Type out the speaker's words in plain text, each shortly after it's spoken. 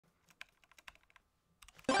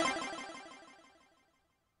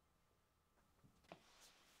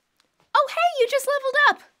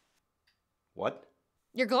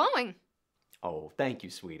You're glowing. Oh, thank you,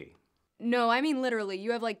 sweetie. No, I mean literally.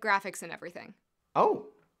 You have, like, graphics and everything. Oh,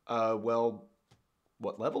 well,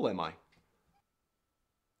 what level am I?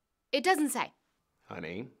 It doesn't say.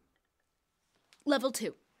 Honey? Level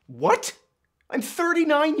 2. What? I'm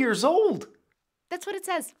 39 years old! That's what it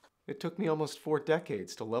says. It took me almost 4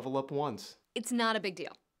 decades to level up once. It's not a big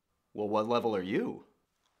deal. Well, what level are you?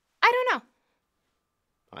 I don't know.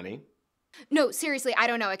 Honey? No, seriously, I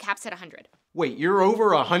don't know. It caps at 100. Wait, you're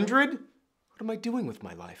over 100? What am I doing with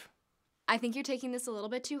my life? I think you're taking this a little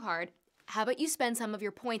bit too hard. How about you spend some of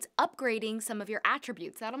your points upgrading some of your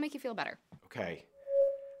attributes? That'll make you feel better. Okay.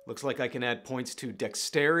 Looks like I can add points to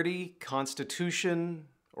dexterity, constitution,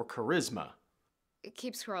 or charisma.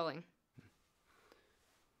 Keep scrolling.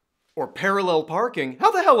 Or parallel parking.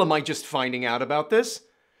 How the hell am I just finding out about this?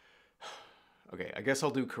 Okay, I guess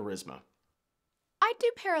I'll do charisma. I'd do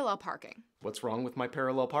parallel parking. What's wrong with my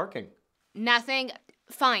parallel parking? Nothing.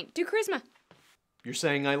 Fine. Do charisma. You're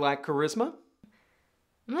saying I lack charisma?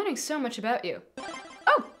 I'm learning so much about you.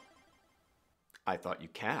 Oh! I thought you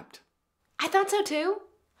capped. I thought so too.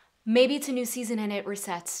 Maybe it's a new season and it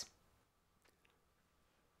resets.